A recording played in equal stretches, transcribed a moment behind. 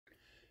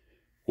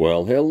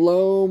Well,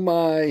 hello,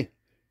 my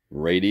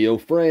radio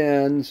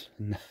friends.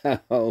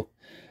 Now,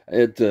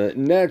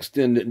 next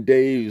in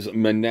Dave's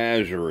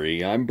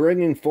menagerie, I'm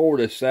bringing forward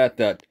a set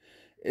that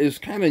is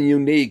kind of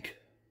unique,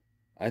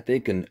 I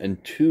think, in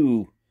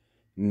two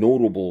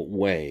notable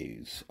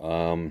ways.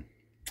 Let's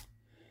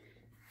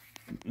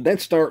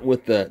start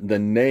with the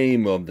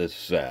name of this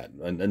set,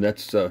 and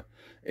that's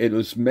it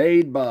was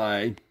made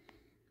by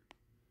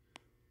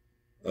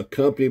a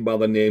company by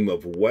the name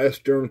of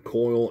Western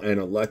Coil and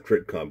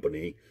Electric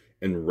Company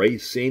in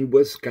Racine,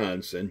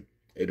 Wisconsin.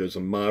 It is a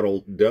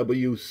model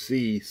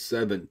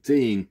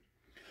WC17.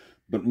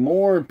 But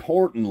more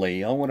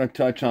importantly, I want to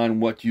touch on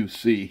what you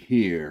see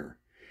here.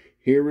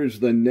 Here is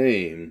the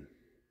name.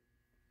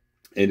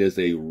 It is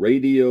a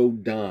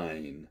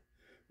Radiodyne.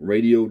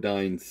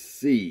 Radiodyne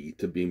C,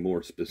 to be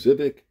more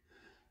specific.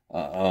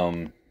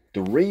 The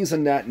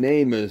reason that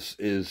name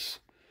is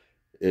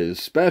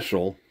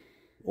special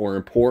or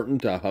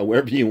important,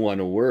 however you want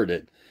to word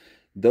it,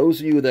 those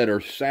of you that are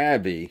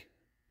savvy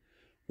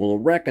will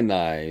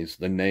recognize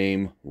the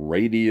name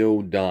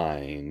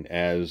Radiodyne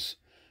as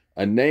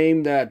a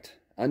name that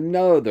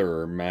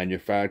another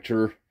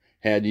manufacturer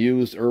had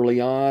used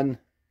early on,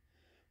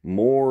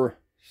 more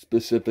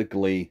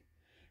specifically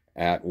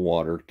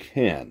Atwater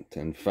Kent.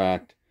 In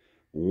fact,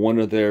 one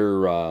of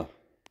their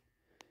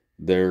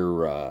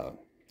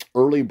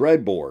early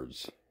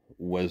breadboards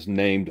was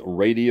named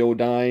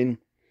Radiodyne.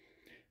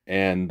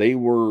 And they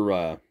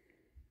were,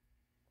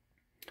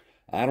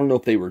 I don't know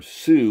if they were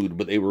sued,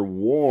 but they were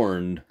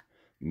warned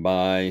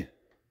by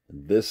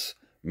this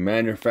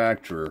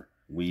manufacturer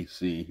we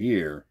see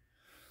here,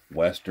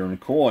 Western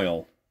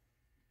Coil,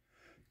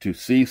 to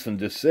cease and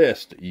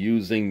desist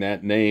using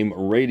that name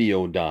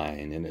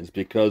Radiodyne. And it's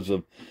because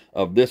of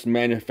this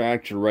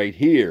manufacturer right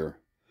here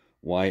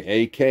why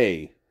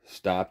AK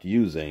stopped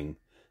using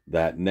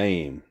that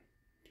name.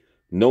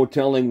 No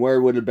telling where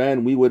it would have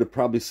been. We would have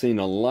probably seen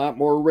a lot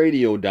more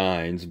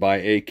Radiodynes by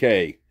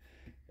AK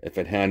if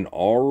it hadn't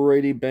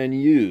already been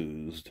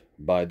used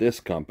by this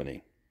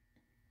company.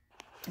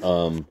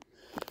 Another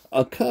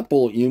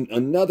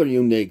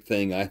unique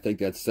thing I think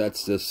that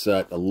sets this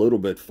set a little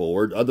bit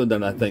forward, other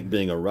than I think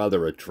being a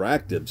rather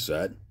attractive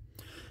set,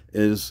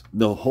 is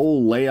the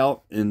whole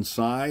layout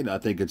inside. I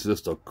think it's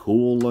just a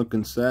cool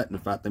looking set. In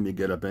fact, let me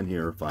get up in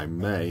here if I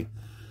may.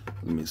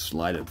 Let me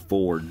slide it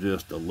forward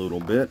just a little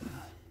bit.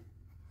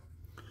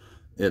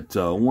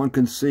 One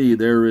can see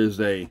it is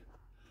a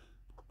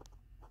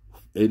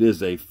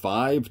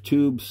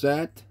 5-tube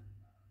set,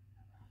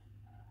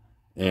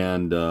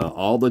 and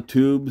all the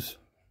tubes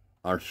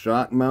are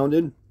shot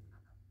mounted.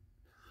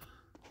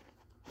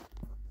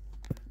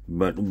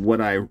 But what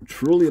I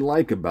truly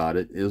like about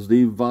it is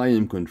the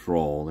volume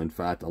control. In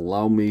fact,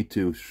 allow me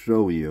to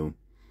show you.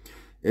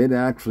 It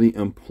actually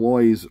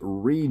employs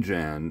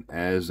regen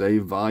as a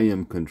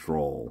volume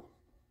control.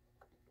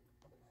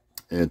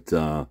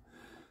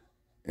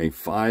 A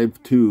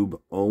 5-tube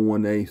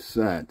 01A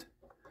set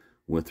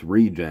with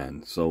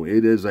regen. So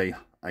it is a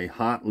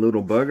hot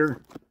little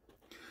bugger.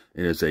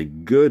 It is a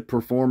good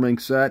performing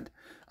set.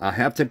 I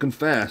have to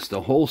confess,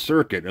 the whole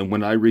circuit, and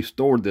when I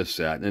restored this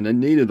set, and it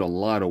needed a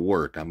lot of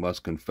work, I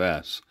must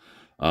confess.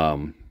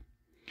 I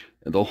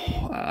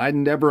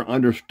never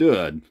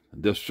understood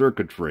this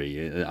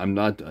circuitry. I'm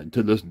not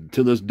to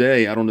this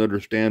day. I don't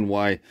understand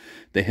why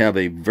they have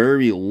a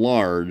very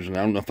large, and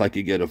I don't know if I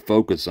could get a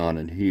focus on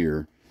it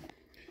here.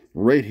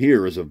 Right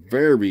here is a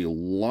very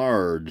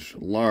large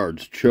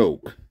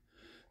choke,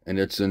 and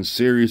it's in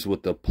series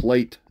with the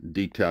plate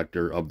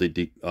detector of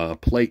the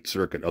plate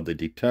circuit of the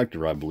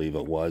detector, I believe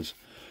it was.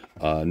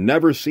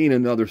 Never seen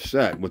another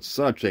set with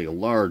such a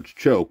large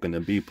choke in the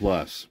B+.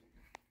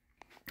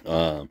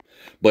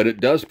 But it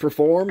does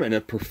perform, and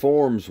it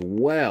performs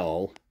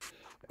well.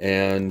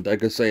 And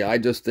like I say, I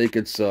just think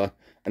it's an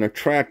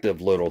attractive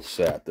little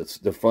set.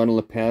 The front of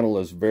the panel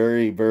is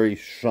very, very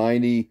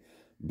shiny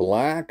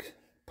black.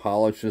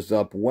 Polishes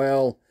up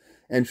well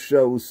and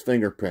shows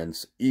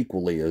fingerprints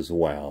equally as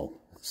well.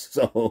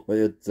 So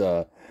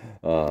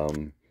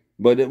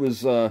but it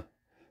was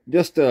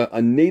just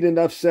a neat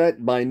enough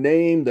set by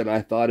name that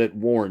I thought it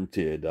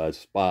warranted a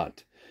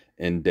spot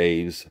in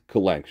Dave's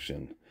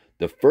collection.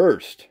 The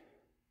first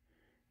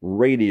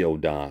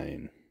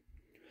Radiodyne.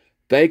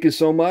 Thank you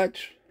so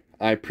much.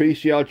 I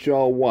appreciate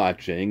y'all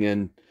watching,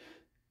 and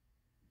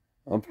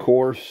of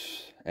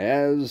course,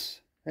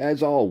 as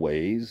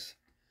always,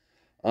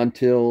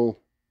 until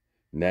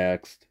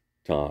next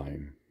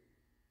time.